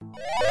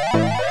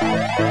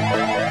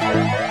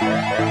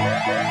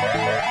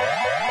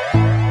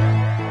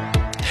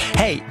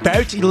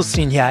Gr8ful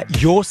Edelstein here,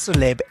 your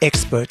celeb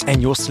expert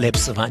and your celeb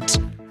savant.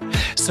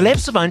 Celeb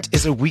Savant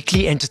is a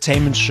weekly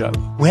entertainment show.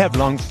 We have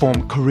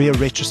long-form career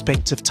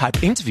retrospective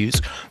type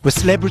interviews with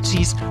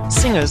celebrities,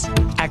 singers,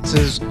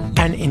 actors,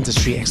 and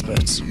industry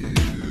experts.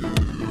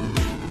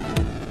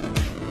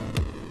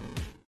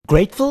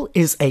 Gr8ful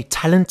is a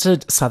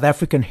talented South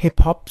African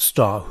hip-hop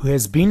star who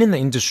has been in the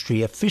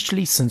industry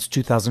officially since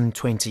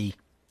 2020.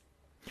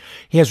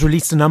 He has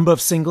released a number of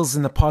singles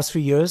in the past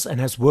few years and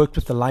has worked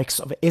with the likes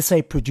of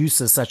SA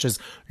producers such as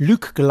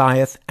Luke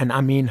Goliath and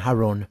Amin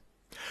Haron.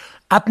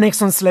 Up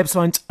next on Celeb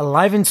Savant,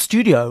 live in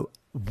studio,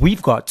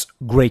 we've got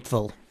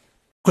Gr8ful.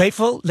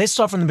 Gr8ful, let's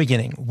start from the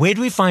beginning. Where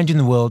do we find you in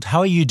the world? How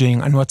are you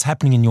doing and what's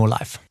happening in your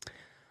life?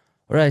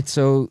 All right,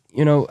 so,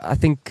 I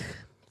think,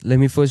 let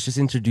me first just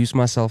introduce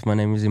myself. My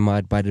name is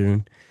Imad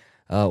Badrun,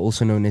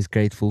 also known as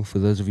Gr8ful. For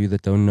those of you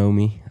that don't know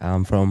me,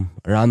 I'm from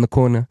around the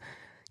corner,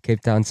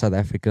 Cape Town, South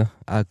Africa.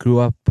 I grew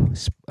up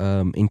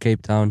in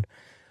Cape Town,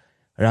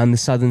 around the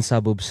southern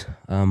suburbs,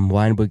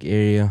 Wynberg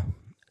area.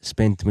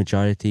 Spent the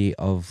majority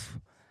of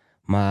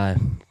my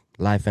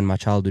life and my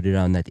childhood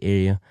around that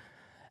area.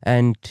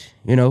 And,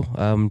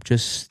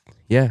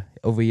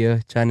 over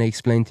here trying to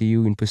explain to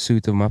you in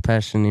pursuit of my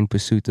passion, in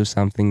pursuit of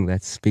something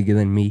that's bigger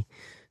than me.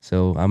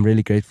 So I'm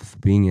really grateful for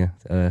being here.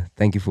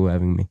 Thank you for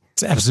having me.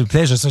 It's an absolute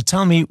pleasure. So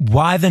tell me,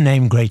 why the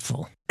name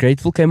Gr8ful?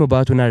 Gr8ful came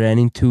about when I ran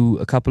into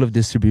a couple of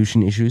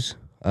distribution issues.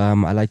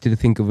 I like to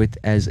think of it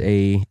as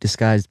a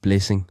disguised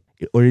blessing.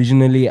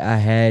 Originally, I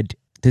had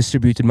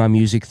distributed my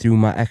music through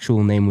my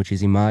actual name, which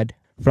is Imad.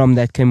 From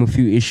that came a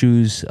few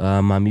issues.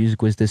 My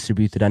music was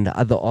distributed under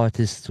other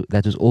artists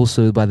that was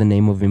also by the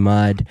name of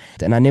Imad.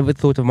 And I never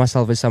thought of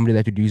myself as somebody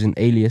that would use an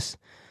alias.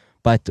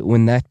 But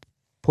when that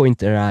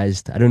point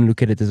arised, I don't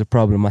look at it as a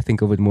problem. I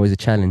think of it more as a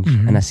challenge,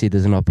 and I see it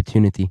as an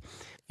opportunity.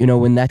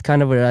 When that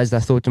kind of arised, I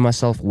thought to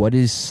myself, what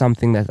is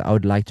something that I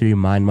would like to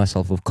remind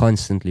myself of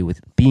constantly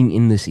with being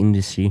in this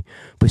industry,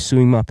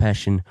 pursuing my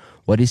passion?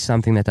 What is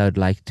something that I would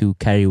like to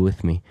carry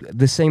with me?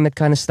 The saying that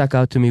kind of stuck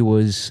out to me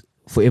was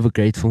forever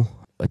grateful.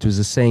 It was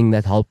a saying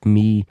that helped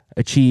me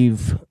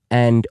achieve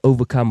and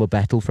overcome a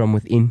battle from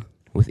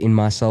within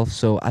myself.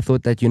 So I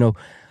thought that,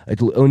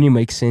 it will only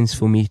make sense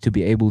for me to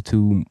be able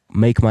to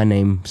make my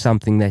name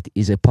something that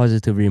is a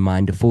positive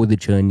reminder for the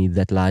journey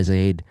that lies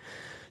ahead.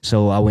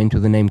 So I went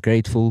with the name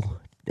Gr8ful.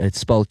 It's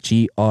spelled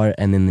G-R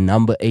and then the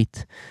number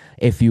 8,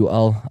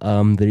 F-U-L.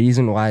 The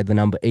reason why the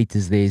number 8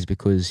 is there is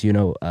because,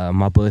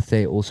 my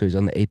birthday also is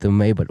on the 8th of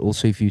May, but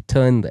also if you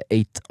turn the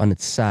 8 on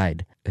its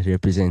side, it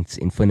represents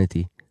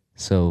infinity.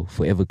 So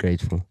forever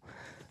grateful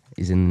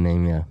is in the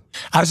name, yeah.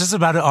 I was just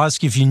about to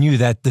ask you if you knew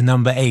that the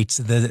number 8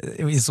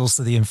 is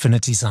also the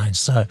infinity sign.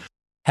 So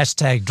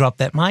hashtag drop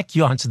that mic.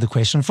 You answered the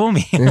question for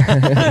me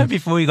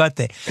before we got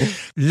there.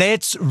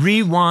 Let's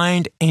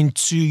rewind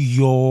into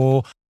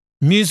your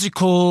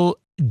musical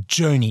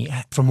journey.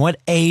 From what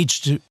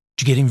age to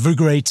get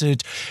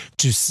invigorated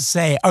to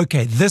say,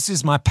 okay, this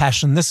is my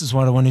passion. This is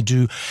what I want to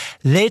do.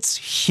 Let's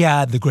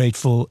hear the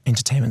Gr8ful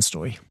entertainment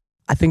story.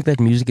 I think that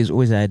music has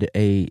always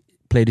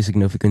played a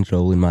significant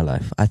role in my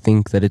life. I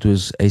think that it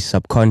was a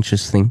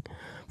subconscious thing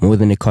more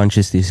than a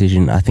conscious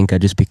decision. I think I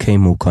just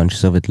became more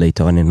conscious of it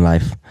later on in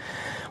life.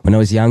 When I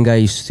was younger, I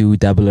used to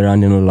dabble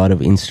around in a lot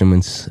of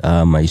instruments.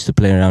 I used to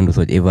play around with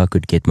whatever I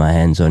could get my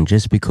hands on,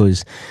 just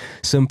because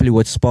simply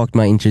what sparked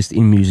my interest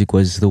in music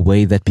was the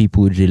way that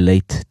people would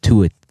relate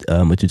to it.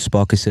 It would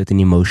spark a certain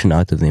emotion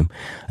out of them.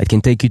 It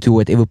can take you to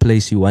whatever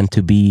place you want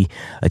to be.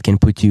 It can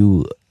put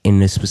you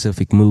in a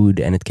specific mood,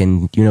 and it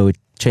can, it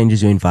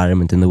changes your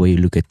environment and the way you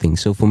look at things.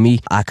 So for me,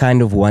 I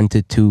kind of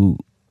wanted to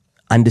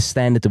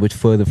understand it a bit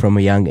further from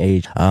a young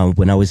age.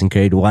 When I was in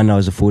grade 1, I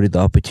was afforded the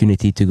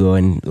opportunity to go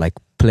and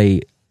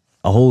play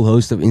a whole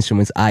host of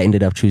instruments. I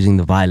ended up choosing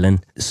the violin.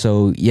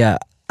 So yeah,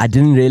 I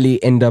didn't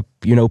really end up,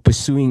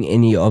 pursuing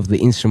any of the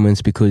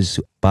instruments because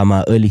by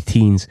my early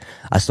teens,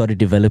 I started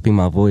developing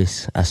my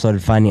voice. I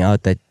started finding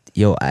out that,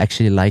 I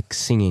actually like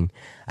singing.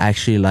 I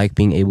actually like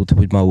being able to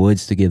put my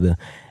words together.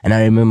 And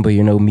I remember,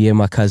 me and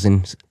my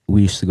cousins,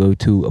 we used to go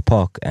to a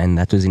park, and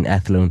that was in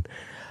Athlone.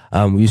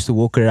 We used to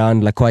walk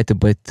around quite a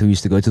bit. We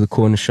used to go to the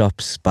corner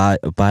shops, buy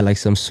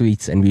some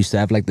sweets, and we used to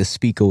have the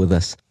speaker with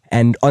us.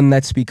 And on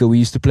that speaker, we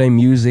used to play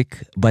music,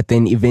 but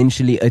then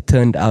eventually it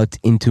turned out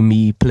into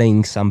me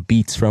playing some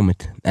beats from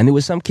it. And there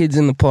were some kids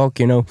in the park,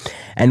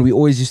 and we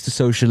always used to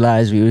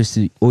socialize. We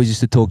always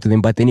used to talk to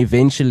them. But then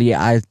eventually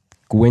I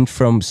went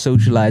from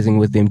socializing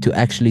with them to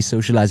actually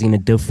socializing in a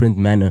different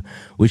manner,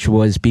 which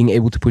was being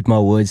able to put my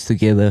words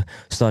together,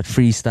 start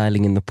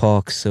freestyling in the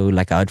park. So I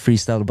would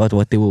freestyle about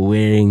what they were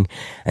wearing,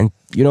 and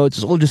it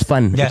was all just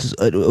fun. Yeah.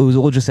 It was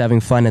all just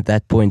having fun at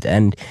that point.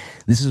 And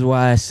this is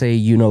why I say,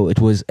 it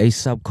was a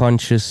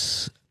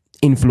subconscious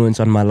influence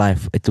on my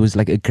life. It was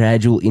like a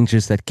gradual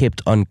interest that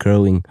kept on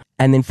growing.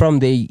 And then from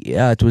there,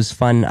 it was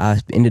fun. I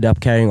ended up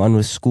carrying on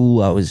with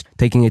school. I was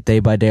taking it day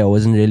by day. I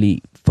wasn't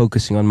really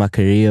focusing on my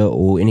career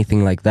or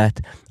anything like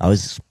that. I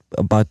was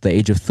about the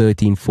age of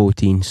 13,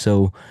 14.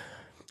 So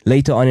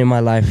later on in my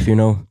life,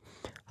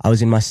 I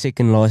was in my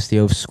second last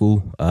year of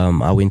school.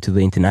 I went to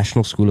the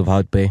International School of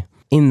Hout Bay.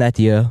 in that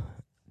year,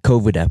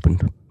 COVID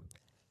happened.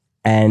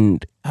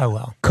 And Oh,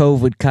 well.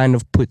 COVID kind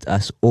of put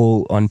us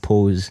all on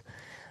pause.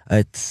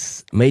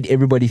 It's made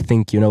everybody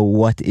think,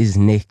 what is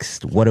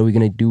next? What are we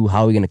going to do?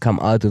 How are we going to come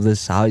out of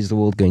this? How is the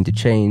world going to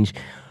change?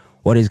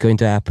 What is going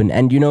to happen?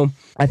 And,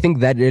 I think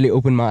that really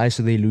opened my eyes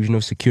to the illusion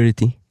of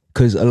security.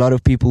 Because a lot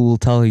of people will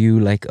tell you,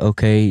 like,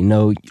 okay,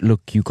 no,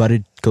 look, you got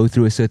to go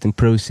through a certain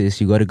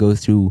process. You got to go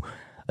through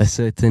a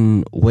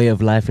certain way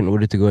of life in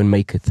order to go and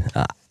make it.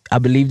 I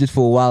believed it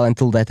for a while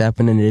until that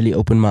happened and really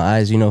opened my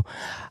eyes.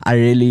 I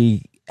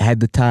really had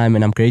the time,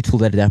 and I'm grateful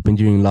that it happened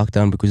during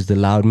lockdown because it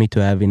allowed me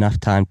to have enough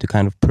time to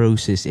kind of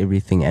process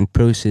everything and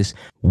process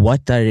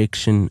what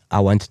direction I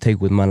want to take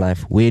with my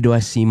life. Where do I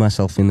see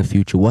myself in the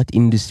future? What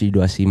industry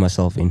do I see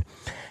myself in?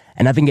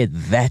 And I think at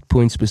that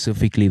point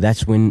specifically,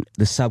 that's when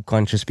the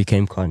subconscious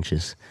became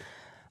conscious.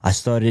 I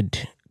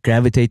started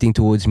gravitating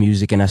towards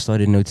music and I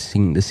started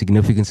noticing the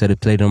significance that it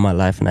played on my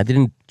life. And I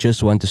didn't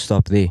just want to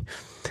stop there.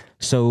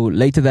 So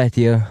later that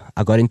year,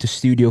 I got into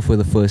studio for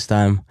the first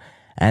time.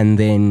 And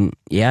then,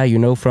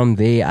 from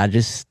there, I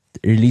just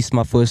released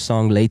my first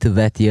song later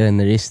that year. And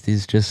the rest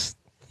is just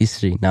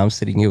history. Now I'm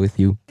sitting here with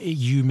you.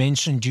 You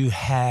mentioned you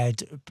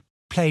had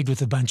played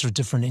with a bunch of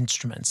different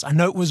instruments. I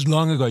know it was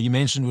long ago. You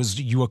mentioned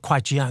you were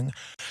quite young.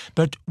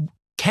 But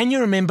can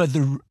you remember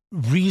the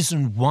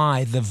reason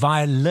why the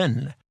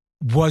violin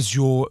was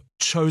your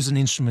chosen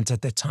instrument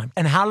at that time?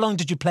 And how long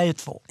did you play it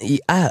for?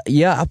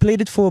 I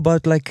played it for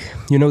about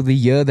the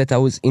year that I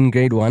was in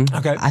grade 1.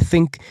 Okay. I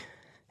think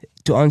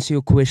to answer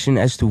your question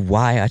as to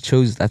why I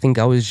chose it, I think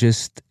I was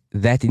just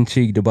that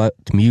intrigued about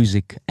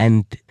music.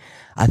 And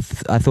I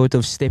thought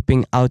of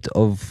stepping out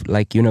of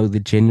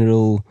the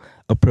general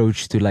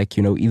approach to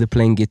either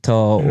playing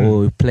guitar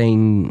or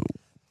playing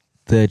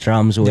the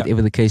drums or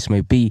whatever the case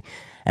may be.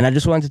 And I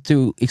just wanted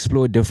to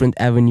explore a different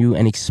avenue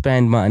and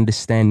expand my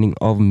understanding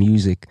of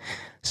music.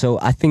 So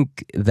I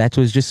think that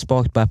was just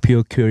sparked by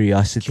pure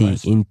curiosity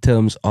in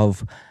terms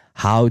of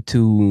how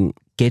to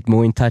get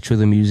more in touch with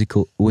the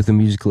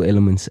musical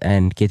elements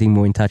and getting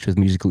more in touch with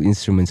musical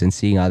instruments and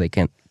seeing how they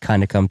can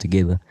kind of come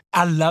together.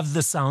 I love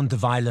the sound the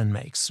violin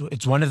makes.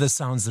 It's one of the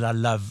sounds that I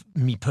love,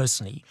 me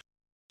personally.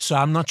 So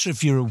I'm not sure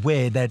if you're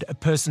aware that a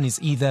person is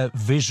either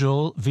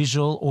visual,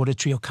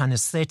 auditory, or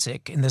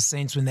kinesthetic in the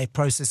sense when they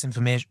process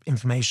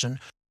information,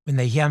 when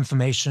they hear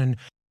information,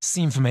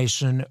 see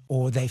information,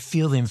 or they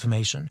feel the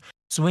information.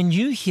 So when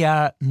you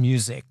hear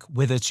music,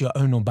 whether it's your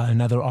own or by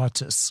another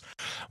artist,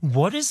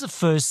 what is the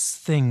first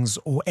things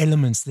or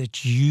elements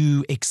that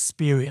you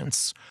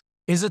experience?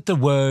 Is it the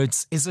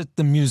words? Is it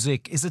the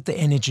music? Is it the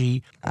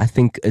energy? I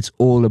think it's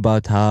all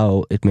about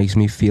how it makes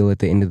me feel at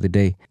the end of the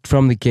day.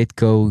 From the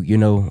get-go,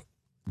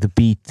 the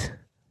beat,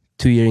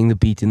 to hearing the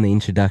beat in the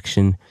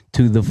introduction,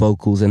 to the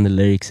vocals and the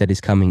lyrics that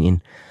is coming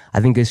in. I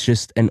think it's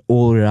just an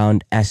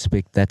all-around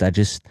aspect that I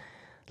just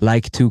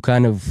like to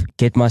kind of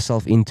get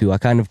myself into. I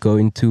kind of go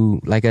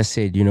into, like I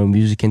said,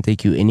 music can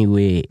take you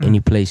anywhere, any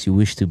place you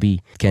wish to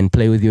be. It can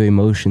play with your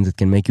emotions. It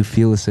can make you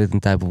feel a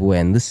certain type of way.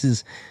 And this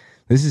is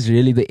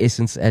really the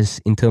essence as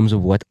in terms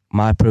of what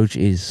my approach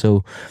is.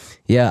 So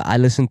yeah, I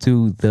listen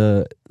to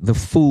the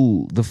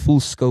full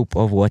scope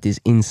of what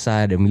is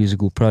inside a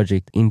musical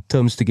project in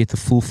terms to get the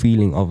full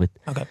feeling of it.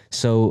 Okay.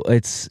 So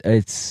it's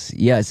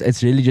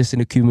really just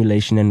an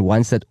accumulation, and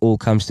once that all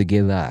comes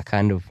together, I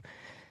kind of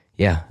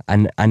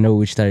I know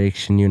which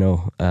direction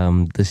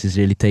this is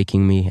really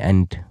taking me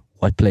and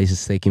what place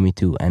it's taking me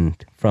to, and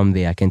from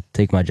there I can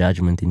take my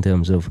judgment in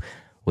terms of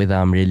whether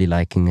I'm really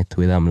liking it,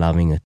 whether I'm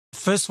loving it.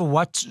 First of all,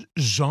 what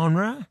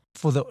genre,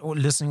 for the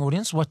listening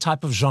audience, what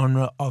type of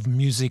genre of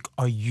music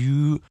are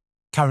you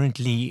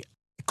currently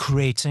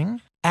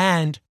creating?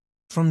 And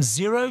from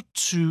 0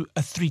 to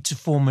a 3 to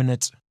 4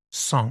 minute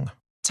song,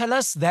 tell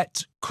us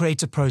that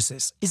creative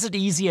process. Is it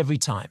easy every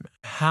time?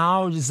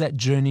 How is that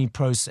journey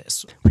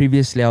process?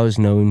 Previously, I was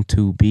known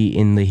to be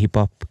in the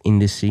hip-hop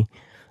industry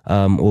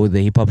or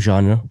the hip-hop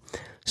genre.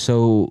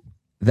 So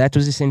that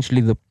was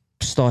essentially the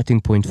starting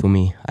point for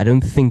me. I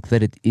don't think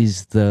that it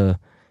is the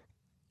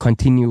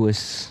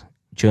continuous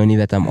journey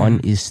that I'm on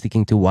is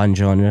sticking to one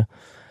genre.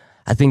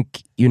 I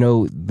think,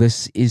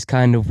 this is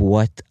kind of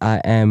what I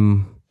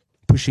am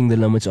pushing the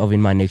limits of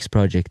in my next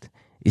project,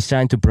 is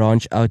trying to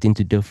branch out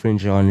into different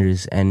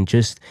genres and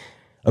just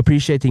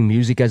appreciating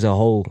music as a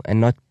whole and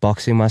not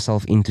boxing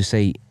myself in to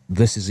say,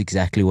 this is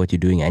exactly what you're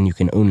doing and you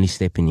can only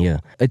step in here.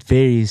 It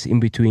varies in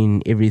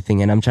between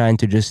everything, and I'm trying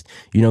to just,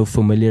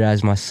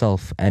 familiarize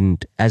myself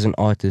and as an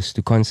artist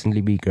to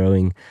constantly be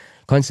growing,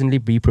 constantly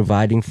be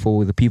providing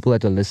for the people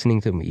that are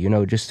listening to me,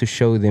 just to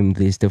show them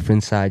there's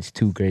different sides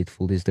to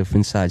Gr8ful, there's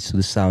different sides to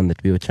the sound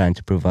that we were trying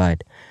to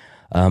provide.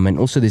 And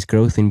also there's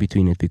growth in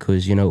between it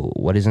because,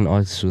 what is an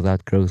artist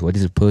without growth? What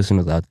is a person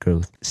without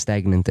growth?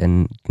 Stagnant,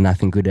 and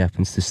nothing good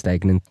happens to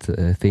stagnant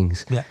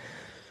things.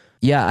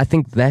 Yeah, I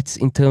think that's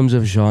in terms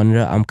of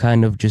genre. I'm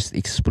kind of just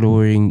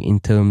exploring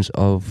in terms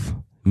of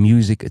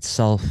music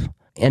itself.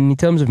 And in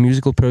terms of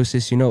musical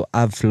process,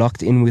 I've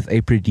locked in with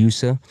a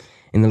producer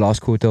in the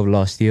last quarter of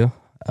last year,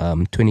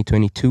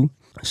 2022.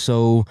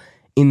 So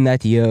in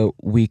that year,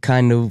 we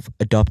kind of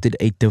adopted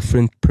a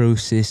different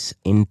process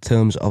in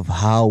terms of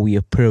how we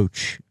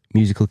approach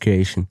musical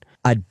creation.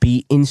 I'd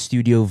be in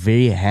studio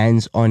very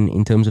hands-on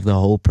in terms of the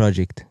whole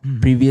project.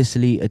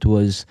 Previously, it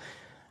was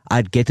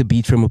I'd get a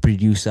beat from a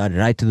producer, I'd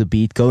write to the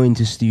beat, go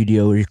into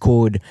studio,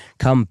 record,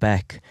 come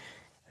back,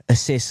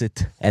 assess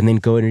it, and then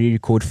go and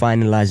re-record,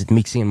 finalize it,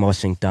 mixing and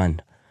mastering,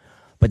 done.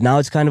 But now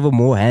it's kind of a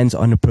more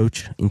hands-on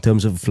approach in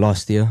terms of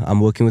last year. I'm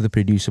working with a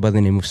producer by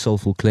the name of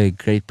Gr8ful,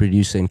 great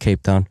producer in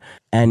Cape Town.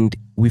 And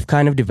we've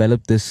kind of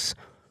developed this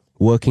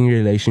working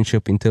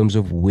relationship in terms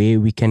of where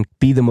we can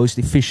be the most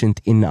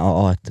efficient in our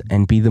art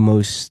and be the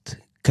most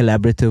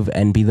collaborative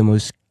and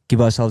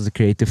give ourselves the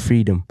creative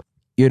freedom.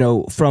 You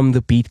know, from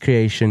the beat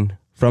creation,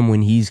 from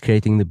when he's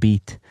creating the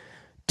beat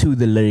to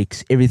the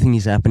lyrics, everything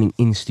is happening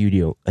in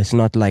studio. It's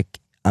not like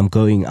I'm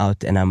going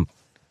out and I'm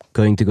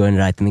going to go and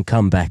write and then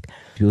come back.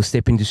 We'll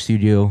step into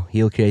studio,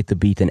 he'll create the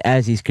beat, and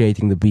as he's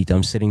creating the beat,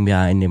 I'm sitting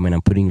behind him and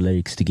I'm putting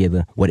lyrics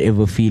together,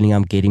 whatever feeling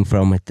I'm getting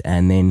from it,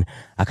 and then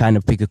I kind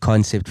of pick a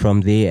concept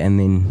from there, and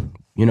then,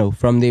 you know,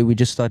 from there we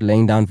just start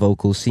laying down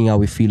vocals, seeing how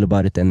we feel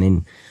about it, and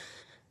then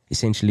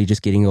essentially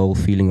just getting a whole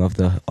feeling of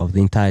the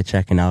entire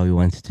track and how we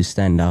want it to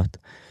stand out.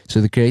 So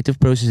the creative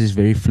process is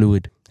very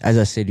fluid. As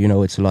I said, you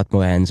know, it's a lot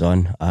more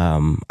hands-on.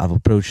 I've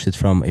approached it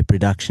from a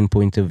production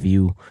point of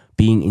view,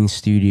 being in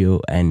studio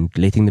and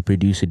letting the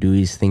producer do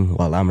his thing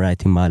while I'm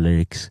writing my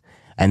lyrics.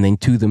 And then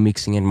to the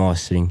mixing and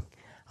mastering,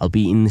 I'll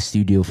be in the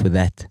studio for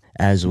that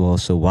as well.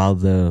 So while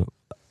the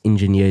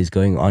engineer is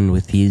going on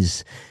with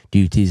his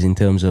duties in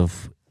terms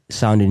of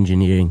sound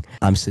engineering,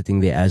 I'm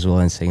sitting there as well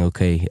and saying,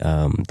 okay,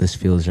 this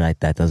feels right,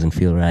 that doesn't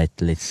feel right,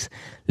 let's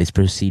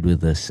proceed with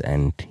this.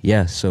 And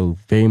yeah, so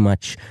very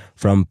much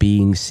from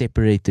being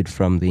separated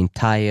from the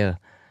entire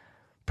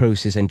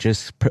process and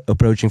just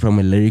approaching from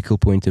a lyrical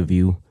point of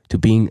view to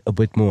being a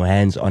bit more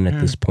hands-on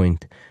at this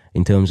point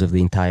in terms of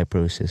the entire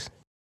process.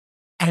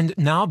 And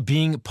now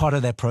being part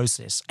of that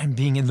process and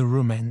being in the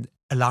room and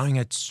allowing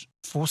it,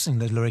 forcing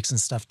the lyrics and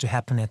stuff to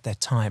happen at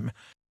that time,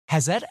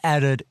 has that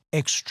added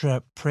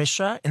extra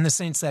pressure in the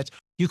sense that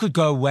you could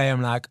go away,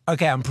 I'm like,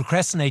 okay, I'm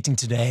procrastinating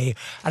today,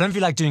 I don't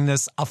feel like doing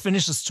this, I'll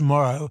finish this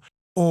tomorrow?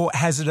 Or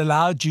has it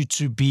allowed you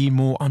to be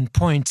more on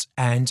point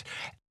and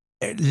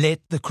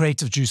let the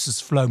creative juices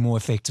flow more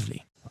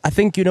effectively? I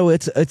think, you know,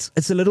 it's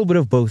a little bit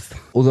of both.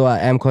 Although I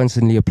am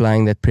constantly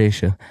applying that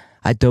pressure,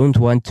 I don't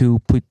want to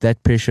put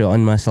that pressure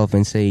on myself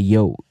and say,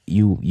 yo,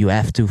 you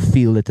have to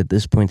feel it at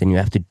this point and you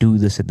have to do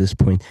this at this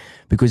point.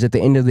 Because at the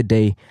end of the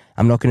day,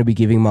 I'm not going to be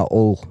giving my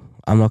all.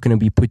 I'm not going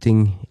to be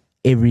putting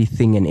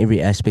everything and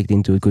every aspect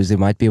into it because there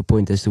might be a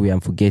point as to where I'm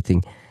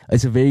forgetting.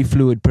 It's a very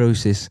fluid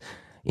process.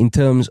 In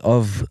terms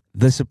of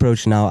this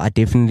approach now, I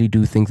definitely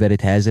do think that it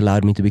has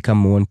allowed me to become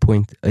more on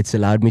point. It's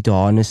allowed me to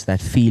harness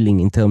that feeling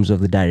in terms of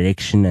the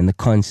direction and the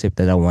concept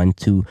that I want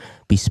to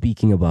be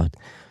speaking about.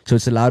 So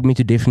it's allowed me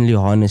to definitely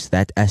harness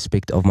that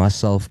aspect of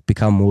myself,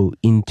 become more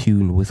in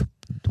tune with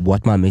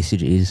what my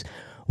message is,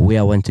 where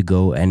I want to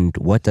go, and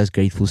what does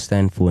Gr8ful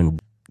stand for,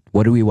 and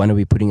what do we want to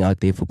be putting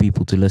out there for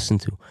people to listen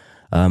to,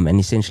 and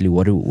essentially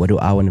what do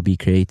I want to be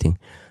creating.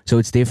 So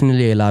it's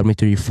definitely allowed me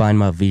to refine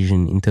my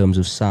vision in terms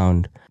of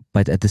sound.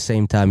 But at the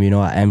same time, you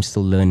know, I am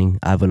still learning.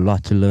 I have a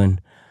lot to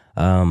learn,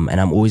 and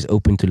I'm always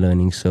open to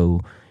learning.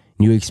 So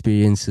new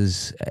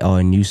experiences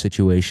or new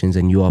situations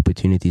and new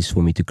opportunities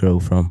for me to grow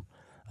from.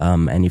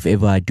 And if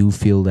ever I do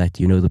feel that,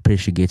 you know, the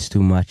pressure gets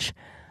too much,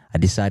 I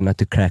decide not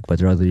to crack,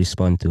 but rather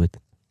respond to it.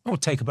 Or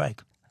take a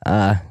break.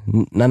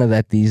 None of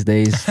that these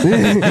days.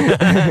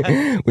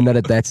 We're not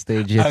at that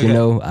stage yet, okay. You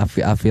know.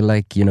 I feel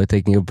like, you know,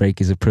 taking a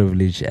break is a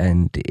privilege,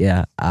 and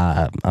yeah,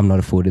 I'm not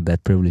afforded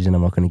that privilege, and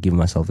I'm not going to give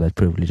myself that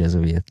privilege as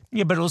of yet.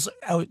 Yeah, but also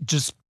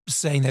just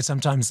saying that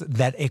sometimes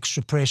that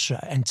extra pressure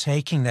and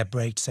taking that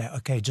break to say,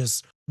 okay,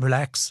 just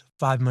relax,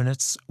 5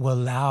 minutes, will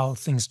allow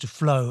things to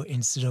flow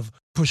instead of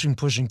pushing.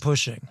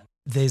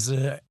 There's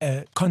a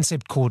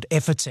concept called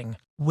efforting,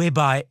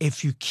 whereby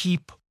if you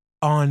keep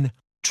on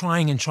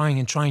trying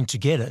to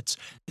get it.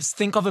 Just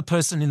think of a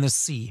person in the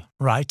sea,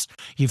 right?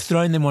 You've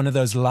thrown them one of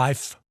those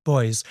life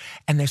buoys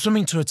and they're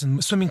swimming to it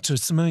and swimming to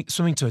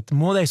it. The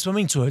more they're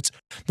swimming to it,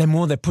 the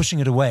more they're pushing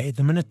it away.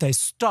 The minute they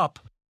stop,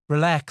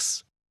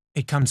 relax,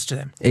 it comes to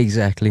them.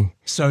 Exactly.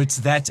 So it's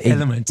that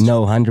element.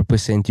 No,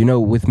 100%. You know,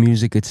 with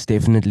music, it's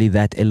definitely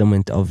that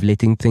element of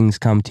letting things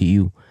come to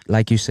you.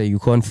 Like you say, you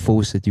can't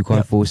force it. You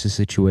can't force a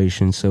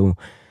situation. So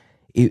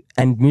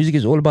and music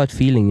is all about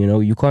feeling, you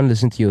know. You can't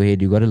listen to your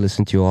head, you got to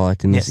listen to your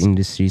heart in this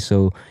industry.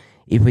 So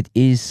if it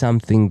is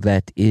something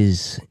that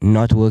is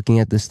not working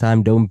at this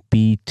time, don't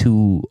be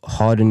too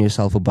hard on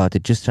yourself about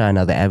it. Just try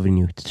another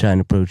avenue to try and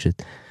approach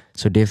it.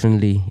 So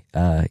definitely,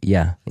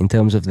 in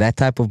terms of that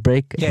type of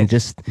break and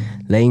just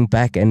laying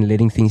back and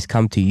letting things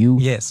come to you.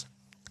 Yes.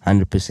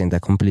 100%, I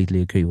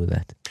completely agree with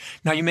that.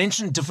 Now, you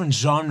mentioned different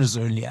genres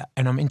earlier,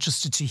 and I'm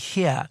interested to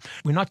hear,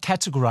 we're not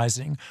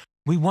categorizing,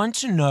 we want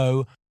to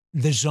know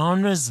the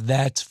genres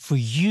that for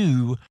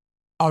you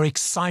are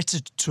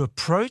excited to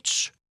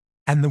approach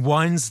and the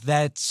ones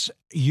that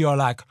you're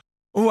like,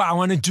 oh, I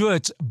want to do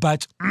it,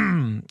 but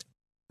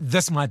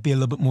this might be a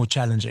little bit more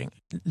challenging.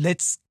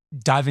 Let's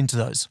dive into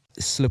those.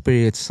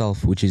 Slippery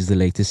itself, which is the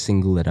latest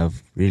single that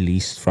I've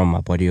released from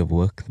my body of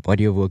work. The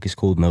body of work is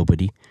called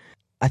Nobody.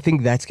 I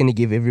think that's going to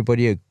give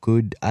everybody a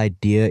good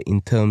idea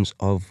in terms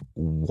of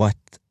what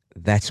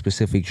that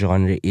specific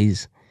genre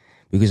is,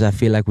 because I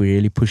feel like we're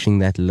really pushing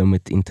that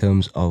limit in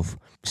terms of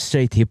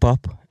straight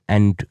hip-hop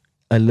and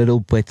a little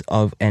bit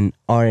of an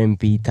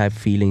R&B type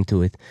feeling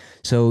to it.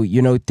 So,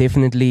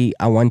 definitely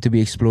I want to be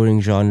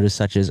exploring genres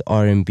such as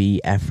R&B,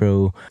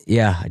 Afro.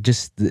 Yeah,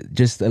 just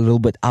a little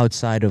bit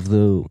outside of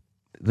the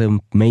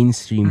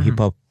mainstream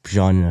hip-hop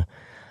genre.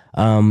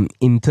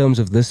 In terms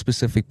of this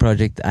specific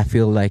project, I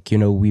feel like,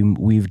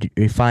 we've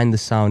refined the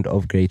sound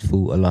of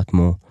Gr8ful a lot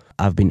more.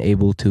 I've been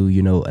able to,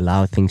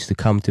 allow things to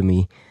come to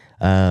me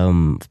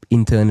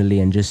internally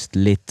and just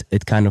let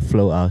it kind of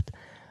flow out.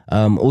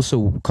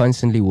 Also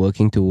constantly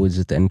working towards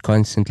it and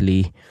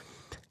constantly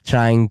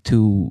trying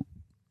to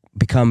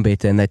become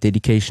better, and that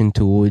dedication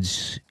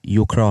towards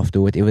your craft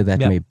or whatever that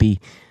may be.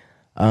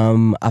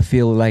 I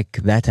feel like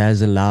that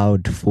has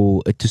allowed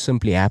for it to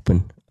simply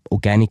happen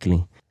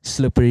organically.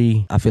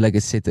 Slippery, I feel like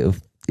it's set a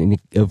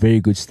very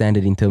good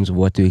standard in terms of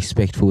what to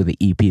expect for the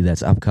EP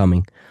that's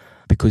upcoming,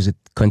 because it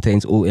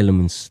contains all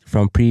elements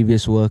from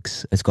previous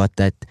works. It's got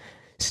that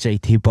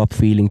straight hip-hop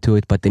feeling to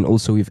it, but then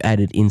also we've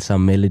added in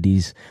some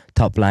melodies,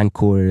 top line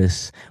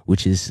chorus,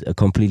 which is a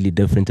completely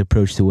different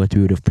approach to what we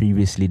would have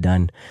previously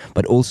done,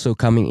 but also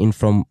coming in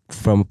from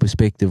a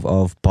perspective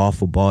of bar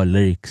for bar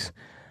lyrics.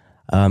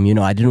 I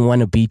didn't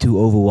want to be too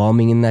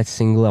overwhelming in that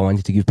single. I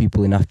wanted to give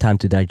people enough time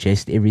to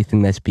digest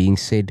everything that's being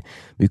said,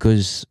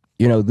 because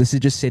this is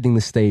just setting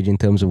the stage in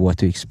terms of what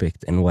to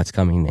expect and what's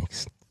coming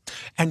next.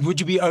 And would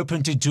you be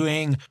open to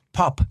doing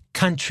pop,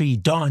 country,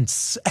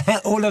 dance,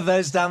 all of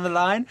those down the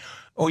line?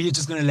 Or you're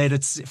just going to let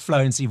it flow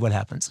and see what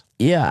happens?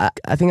 Yeah,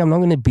 I think I'm not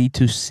going to be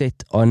too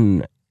set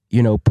on,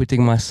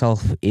 putting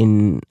myself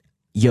in,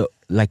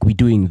 like we're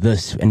doing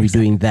this and we're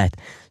doing that.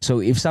 So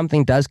if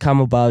something does come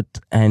about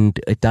and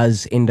it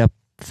does end up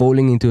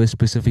falling into a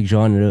specific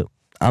genre,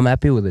 I'm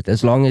happy with it.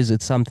 As long as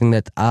it's something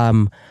that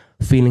I'm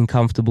feeling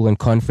comfortable and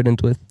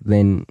confident with,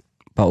 then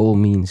by all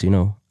means,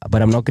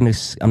 But I'm not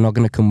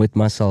gonna commit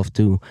myself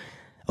to,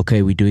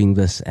 okay, we're doing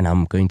this and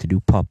I'm going to do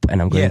pop and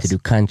I'm going to do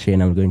country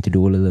and I'm going to do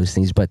all of those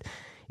things. But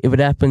if it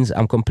happens,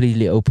 I'm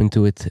completely open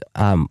to it.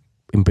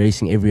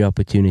 Embracing every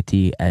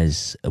opportunity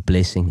as a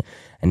blessing.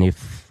 And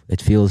if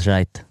it feels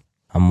right,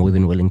 I'm more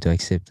than willing to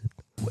accept it.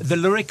 The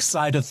lyric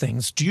side of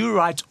things, do you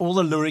write all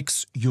the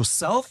lyrics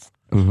yourself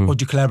or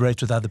do you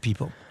collaborate with other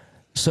people?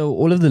 So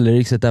all of the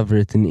lyrics that I've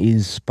written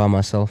is by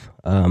myself.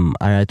 I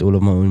write all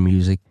of my own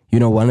music.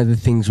 One of the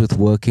things with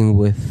working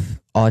with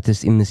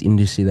artists in this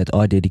industry that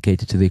are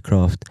dedicated to their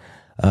craft,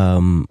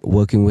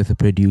 working with a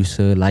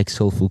producer like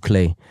Soulful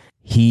Clay,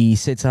 he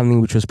said something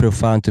which was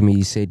profound to me.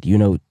 He said,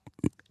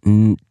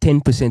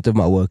 10% of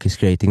my work is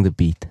creating the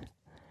beat.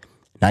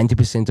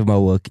 90% of my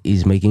work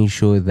is making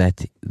sure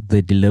that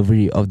the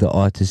delivery of the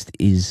artist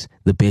is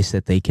the best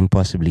that they can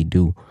possibly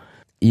do.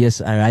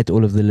 Yes, I write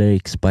all of the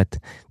lyrics, but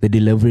the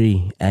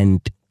delivery and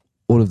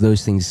all of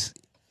those things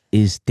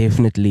is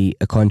definitely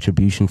a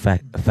contribution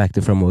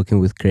factor from working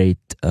with great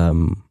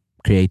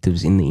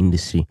creatives in the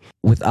industry.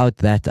 Without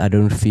that, I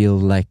don't feel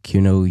like,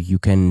 you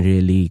can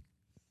really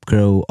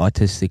grow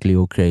artistically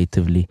or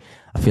creatively.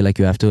 I feel like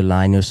you have to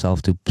align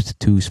yourself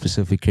to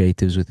specific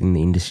creatives within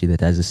the industry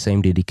that has the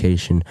same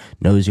dedication,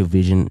 knows your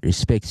vision,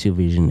 respects your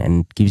vision,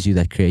 and gives you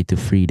that creative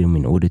freedom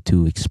in order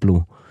to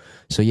explore.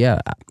 So yeah,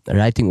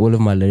 writing all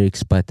of my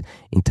lyrics, but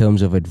in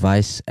terms of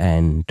advice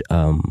and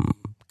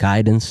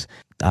guidance,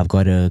 I've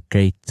got a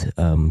great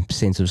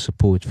sense of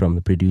support from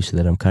the producer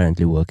that I'm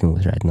currently working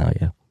with right now,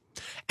 yeah.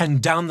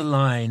 And down the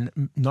line,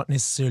 not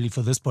necessarily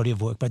for this body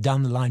of work, but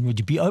down the line, would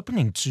you be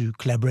opening to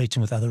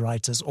collaborating with other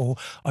writers, or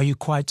are you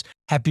quite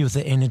happy with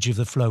the energy of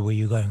the flow where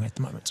you're going at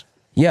the moment?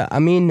 Yeah, I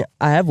mean,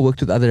 I have worked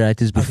with other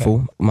writers before.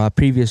 Okay. My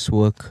previous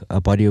work, a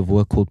body of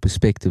work called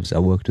Perspectives, I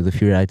worked with a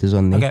few writers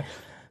on there. Okay.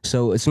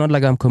 So it's not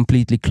like I'm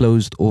completely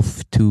closed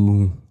off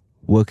to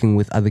working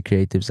with other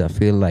creatives. I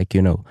feel like,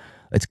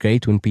 it's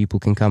great when people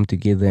can come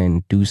together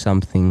and do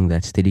something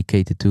that's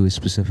dedicated to a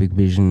specific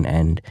vision,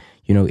 and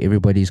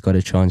everybody's got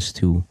a chance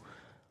to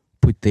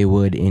put their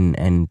word in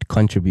and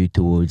contribute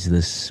towards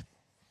this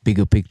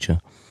bigger picture.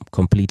 I'm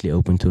completely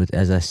open to it.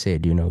 As I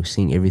said,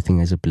 seeing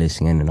everything as a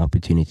blessing and an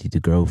opportunity to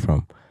grow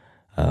from.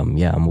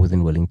 I'm more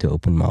than willing to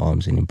open my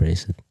arms and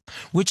embrace it.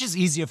 Which is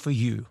easier for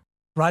you,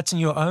 writing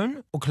your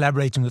own or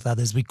collaborating with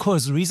others?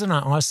 Because the reason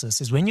I ask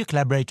this is when you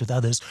collaborate with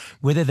others,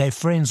 whether they're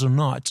friends or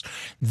not,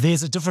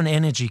 there's a different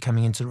energy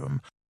coming into the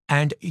room.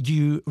 And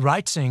you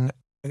writing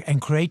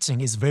and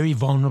creating is very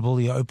vulnerable.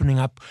 You're opening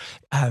up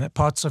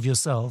parts of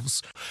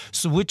yourselves.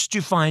 So which do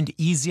you find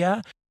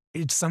easier?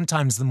 It's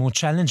sometimes the more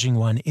challenging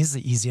one is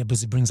the easier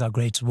because it brings out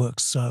great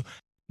work. So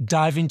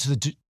dive into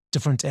the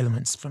different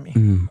elements for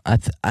me.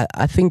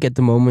 I think at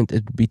the moment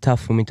it would be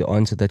tough for me to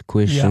answer that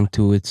question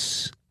to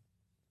its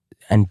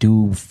and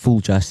do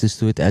full justice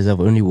to it, as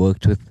I've only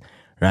worked with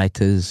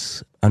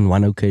writers on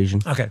one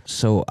occasion. Okay.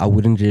 So I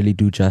wouldn't really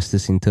do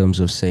justice in terms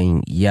of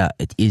saying, yeah,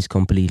 it is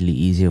completely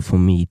easier for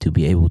me to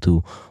be able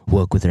to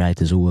work with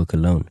writers or work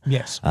alone.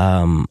 Yes.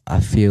 I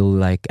feel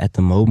like at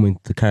the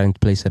moment, the current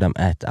place that I'm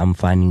at, I'm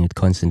finding it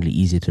constantly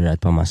easier to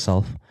write by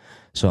myself.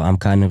 So I'm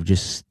kind of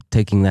just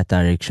taking that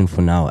direction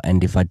for now.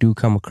 And if I do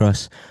come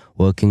across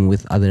working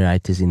with other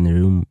writers in the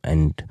room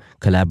and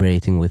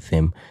collaborating with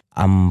them,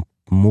 I'm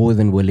more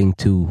than willing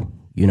to,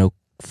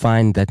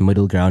 find that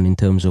middle ground in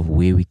terms of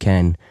where we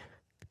can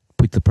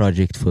put the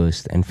project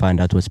first and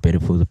find out what's better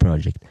for the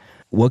project.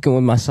 Working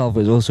with myself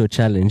is also a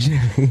challenge.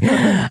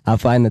 I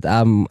find that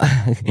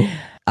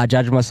I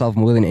judge myself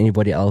more than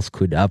anybody else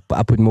could. I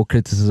put more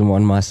criticism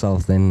on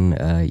myself than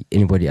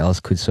anybody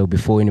else could. So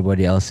before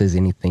anybody else says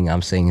anything,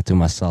 I'm saying it to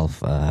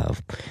myself.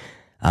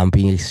 I'm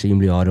being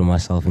extremely hard on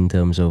myself in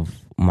terms of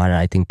my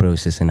writing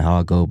process and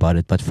how I go about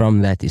it. But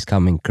from that is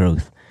coming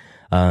growth.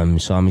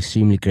 So I'm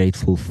extremely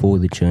grateful for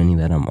the journey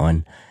that I'm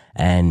on.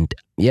 And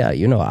yeah,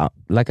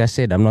 like I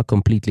said, I'm not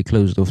completely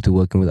closed off to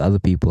working with other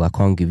people. I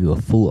can't give you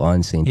a full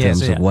answer in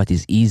terms of what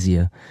is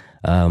easier,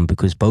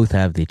 because both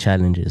have their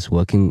challenges,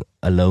 working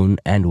alone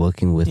and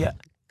working with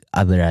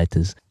other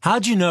writers. How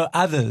do you know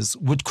others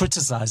would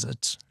criticize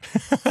it?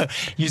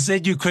 You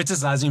said you're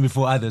criticizing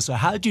before others. So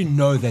how do you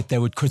know that they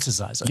would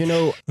criticize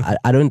it?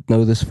 I don't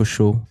know this for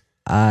sure.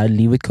 I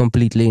leave it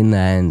completely in the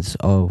hands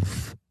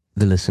of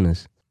the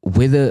listeners.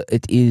 Whether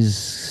it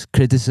is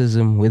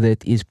criticism, whether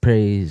it is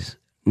praise,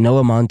 no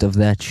amount of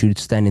that should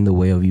stand in the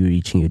way of you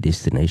reaching your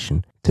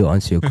destination. To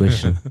answer your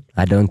question,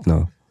 I don't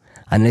know.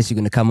 Unless you're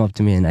going to come up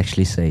to me and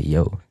actually say,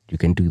 yo, you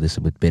can do this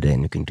a bit better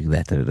and you can do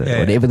that,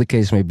 whatever the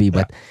case may be.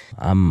 But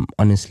I'm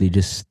honestly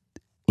just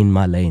in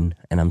my lane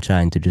and I'm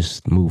trying to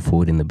just move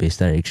forward in the best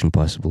direction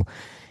possible.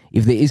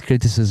 If there is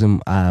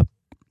criticism, I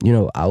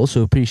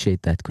also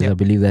appreciate that, because I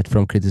believe that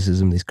from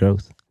criticism there's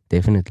growth,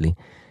 definitely.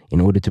 In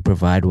order to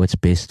provide what's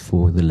best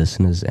for the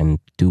listeners and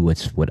do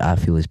what I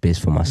feel is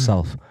best for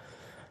myself,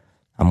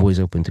 I'm always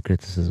open to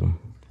criticism,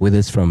 whether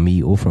it's from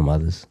me or from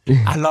others.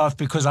 I laugh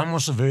because I'm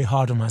also very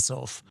hard on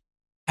myself.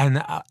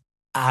 And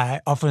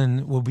I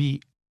often will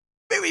be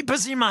very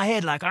busy in my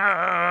head, like,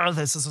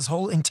 there's this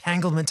whole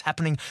entanglement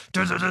happening,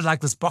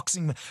 like this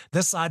boxing,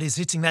 this side is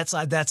hitting that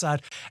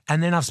side.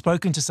 And then I've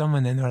spoken to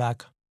someone and they're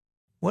like,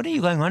 what are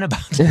you going on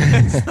about?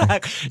 It's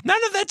like,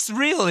 none of that's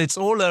real. It's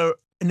all an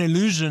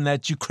illusion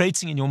that you're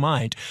creating in your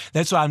mind.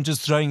 That's why I'm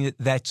just throwing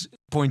that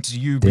point to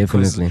you,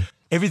 because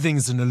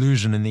everything's an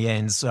illusion in the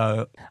end.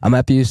 So I'm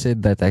happy you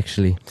said that,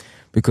 actually,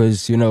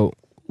 because,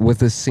 with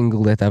the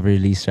single that I've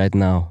released right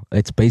now,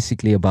 it's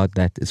basically about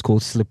that. It's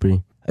called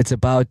Slippery. It's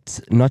about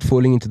not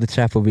falling into the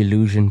trap of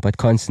illusion, but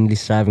constantly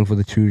striving for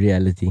the true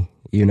reality,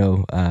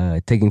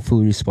 taking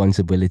full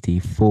responsibility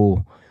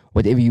for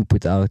whatever you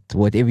put out,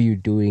 whatever you're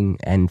doing,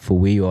 and for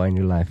where you are in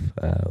your life.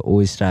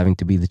 Always striving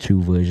to be the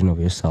true version of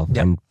yourself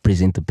and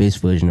present the best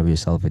version of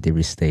yourself at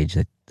every stage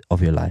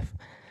of your life.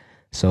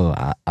 So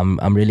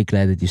I'm really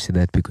glad that you said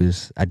that,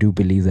 because I do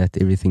believe that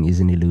everything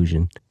is an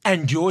illusion.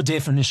 And your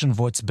definition of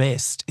what's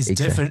best is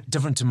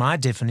different to my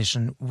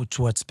definition of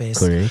what's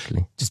best.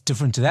 Correctly. Just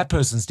different to that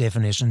person's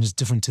definition is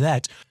different to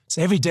that.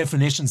 So every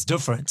definition's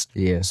different.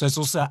 Yeah. So it's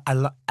also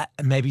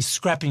maybe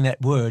scrapping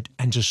that word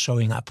and just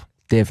showing up.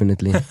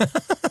 Definitely.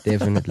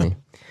 Definitely.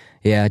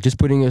 Yeah, just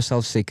putting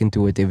yourself second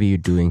to whatever you're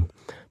doing.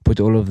 Put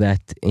all of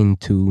that you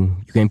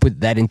can put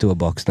that into a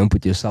box. Don't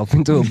put yourself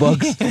into a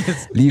box.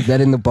 Yes. Leave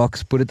that in the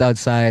box, put it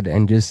outside,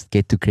 and just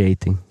get to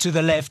creating. To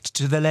the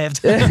left.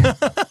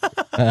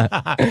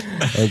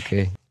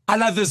 Okay. I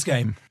love this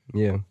game.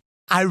 Yeah.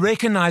 I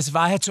recognize if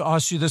I had to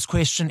ask you this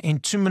question in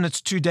 2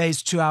 minutes, 2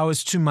 days, 2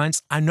 hours, 2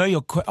 months, I know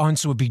your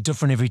answer would be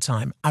different every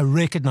time. I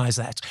recognize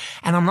that.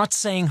 And I'm not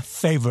saying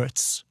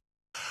favorites.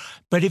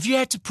 But if you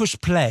had to push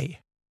play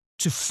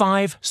to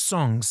 5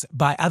 songs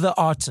by other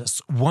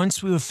artists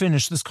once we were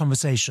finished this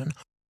conversation,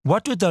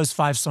 what would those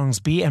 5 songs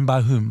be and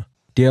by whom?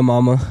 Dear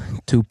Mama,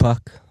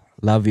 Tupac.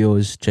 Love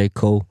Yours, J.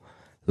 Cole.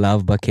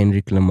 Love by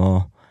Kendrick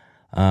Lamar.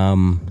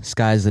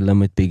 Sky's the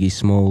Limit, Biggie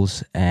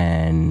Smalls.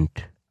 And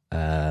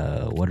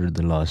what would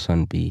the last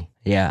one be?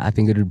 Yeah, I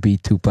think it would be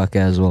Tupac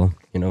as well.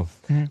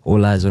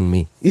 All eyes on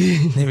me.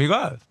 There we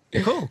go.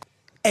 Cool.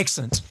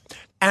 Excellent.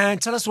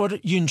 And tell us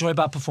what you enjoy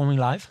about performing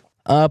live.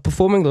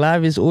 Performing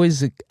live is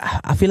always,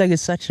 I feel like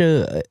it's such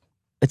a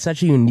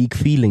unique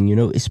feeling,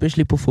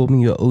 especially performing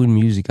your own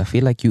music. I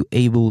feel like you're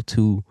able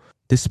to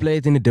display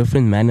it in a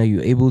different manner.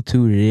 You're able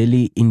to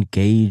really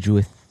engage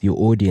with your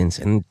audience,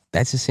 and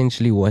that's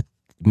essentially what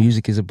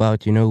music is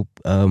about,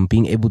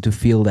 being able to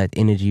feel that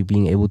energy,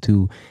 being able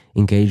to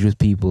engage with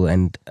people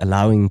and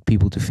allowing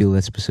people to feel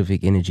that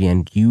specific energy,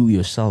 and you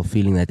yourself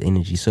feeling that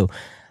energy. So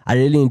I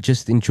really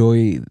just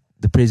enjoy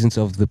the presence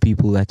of the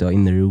people that are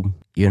in the room.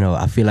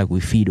 I feel like we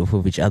feed off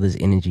of each other's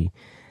energy.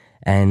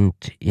 And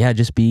yeah,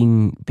 just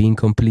being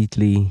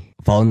completely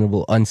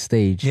vulnerable on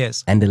stage.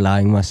 Yes. And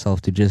allowing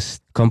myself to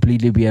just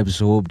completely be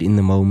absorbed in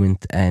the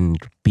moment and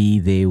be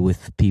there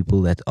with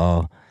people that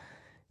are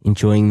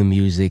enjoying the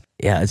music.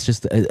 Yeah,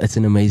 it's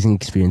an amazing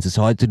experience. It's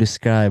hard to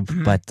describe,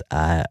 but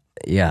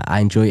yeah, I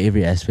enjoy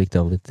every aspect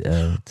of it.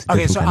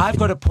 Okay, so I've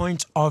got a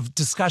point of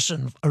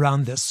discussion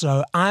around this.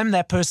 So I'm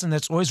that person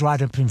that's always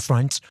right up in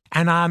front,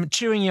 and I'm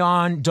cheering you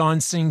on,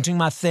 dancing, doing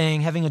my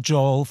thing, having a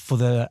Joel. For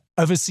the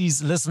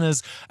overseas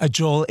listeners, a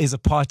Joel is a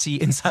party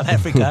in South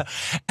Africa.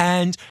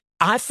 And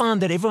I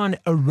found that everyone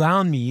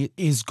around me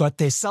is got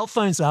their cell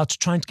phones out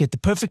trying to get the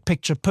perfect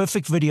picture,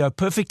 perfect video,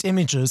 perfect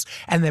images,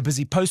 and they're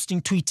busy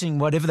posting, tweeting,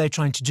 whatever they're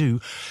trying to do.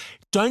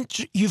 Don't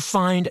you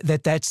find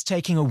that that's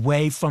taking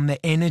away from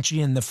the energy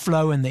and the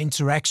flow and the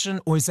interaction,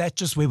 or is that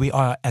just where we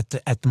are at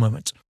the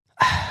moment?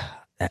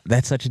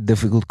 That's such a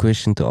difficult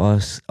question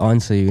to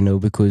answer, you know,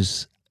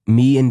 because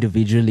me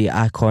individually,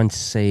 I can't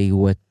say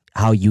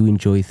how you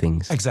enjoy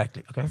things.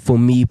 Exactly. Okay. For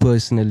me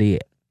personally,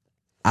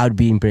 I'd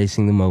be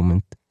embracing the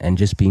moment and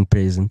just being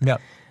present. Yeah.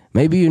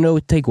 Maybe, you know,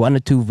 take 1 or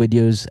 2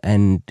 videos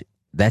and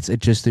that's it,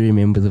 just to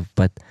remember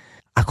but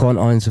I can't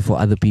answer for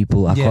other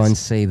people. I can't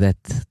say that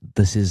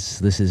this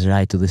is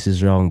right or this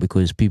is wrong,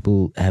 because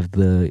people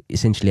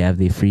essentially have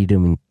their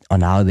freedom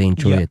on how they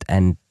enjoy it,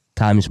 and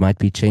times might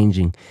be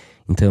changing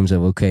in terms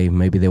of, okay,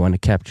 maybe they want to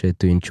capture it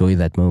to enjoy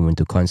that moment,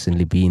 to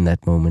constantly be in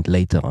that moment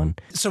later on.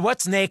 So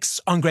what's next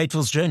on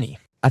Gr8ful's journey?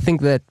 I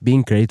think that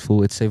being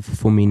grateful, it's safe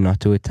for me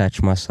not to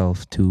attach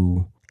myself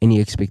to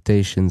any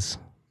expectations.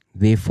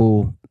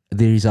 Therefore,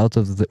 the result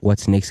of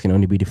what's next can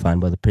only be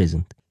defined by the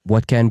present.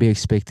 What can be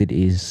expected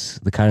is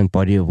the current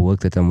body of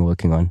work that I'm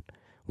working on,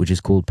 which is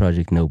called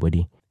Project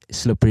Nobody.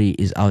 Slippery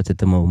is out at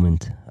the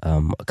moment.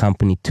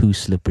 Accompanied to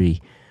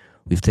Slippery,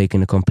 we've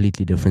taken a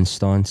completely different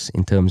stance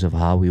in terms of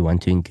how we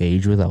want to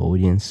engage with our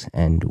audience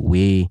and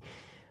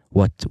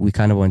what we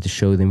kind of want to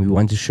show them. We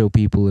want to show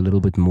people a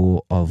little bit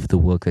more of the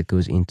work that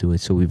goes into it.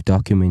 So we've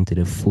documented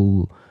a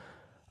full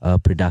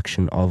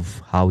production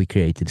of how we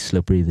created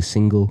Slippery, the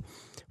single,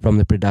 from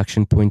the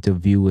production point of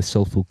view with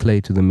Soulful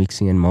Clay, to the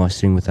mixing and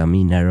mastering with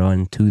Amin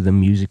Naran, to the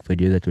music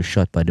video that was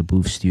shot by the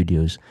Booth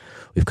Studios.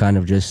 We've kind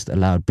of just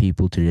allowed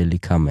people to really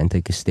come and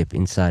take a step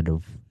inside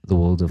of the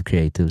world of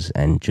creatives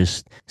and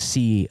just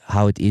see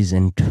how it is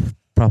and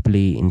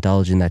properly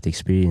indulge in that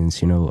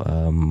experience, you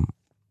know.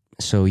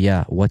 So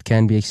yeah, what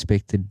can be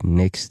expected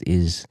next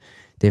is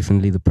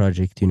definitely the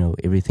project. You know,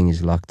 everything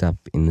is locked up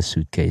in the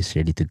suitcase,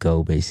 ready to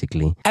go,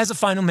 basically. As a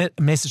final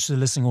message to the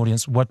listening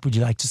audience, what would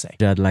you like to say?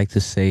 I'd like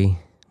to say,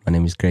 my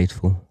name is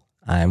Gr8ful.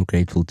 I am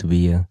grateful to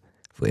be here,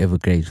 forever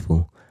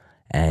grateful,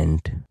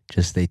 and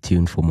just stay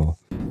tuned for more.